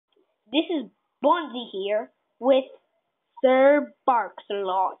This is Bonzi here with Sir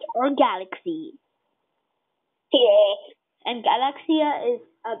Barks-a-Lot or Galaxy. Yeah. And Galaxia is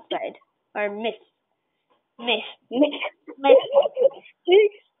outside. Or Miss. Miss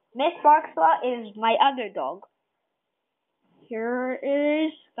Barks-a-Lot is my other dog. Here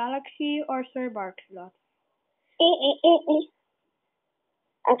is Galaxy or Sir Barks-a-Lot.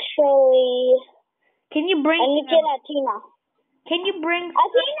 Actually, Can you bring... I need to get Athena. Can you bring...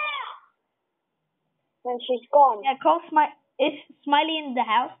 Athena! When she's gone. Yeah, call Is Smiley in the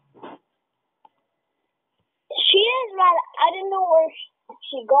house? She is, but I don't know where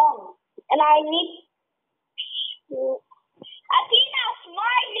she gone. And I need... Athena,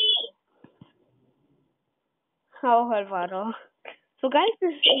 Smiley! Oh, Alvaro. So guys,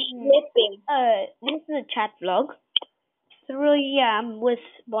 this Sleeping. is a chat vlog. So really, yeah, I'm with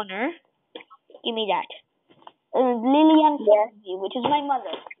Bonner. Give me that. Lillian, Yes. which is my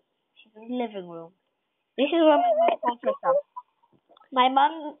mother. She's in the living room. This is what my mom calls herself. My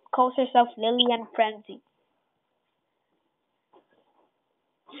mom calls herself Lillian Frenzy.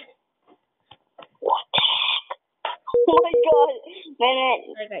 What the heck? Oh my god.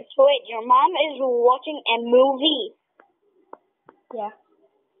 Okay. Wait, your mom is watching a movie. Yeah.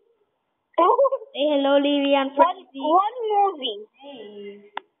 Say hello, Lillian Frenzy. What movie?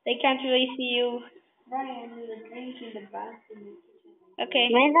 Hey. They can't really see you. Brian, there's a drink in the bathroom. Okay.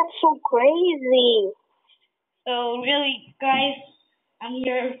 Man, that's so crazy. So really, guys, I'm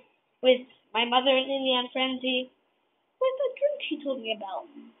here with my mother, Lillian Frenzy. Where's the drink she told me about?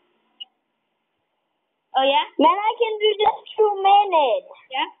 Oh yeah? Man, I can do just 2 minutes.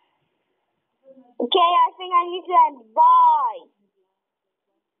 Yeah? Okay, I think I need to end. Bye.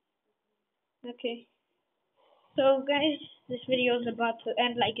 Okay. So guys, this video is about to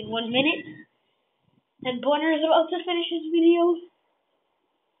end like in 1 minute. And Bonner is about to finish his video.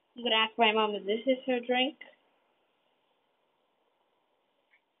 I'm gonna ask my mom if this is her drink.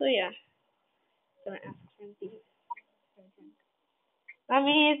 So yeah. I'm gonna ask Frenzy if this is her drink.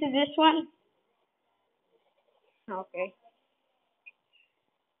 Mommy, is it this one? Okay.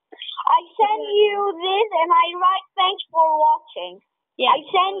 I send you this and I write thanks for watching. Yeah. I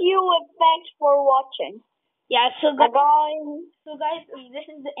send you a thanks for watching. Yeah, so Bye. guys, this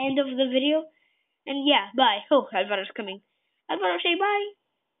is the end of the video. And yeah, bye. Oh, Alvaro's coming. Alvaro, say bye.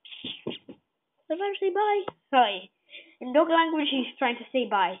 Alvaro, say bye. Hi. In dog language, he's trying to say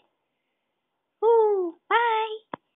bye. Ooh, bye.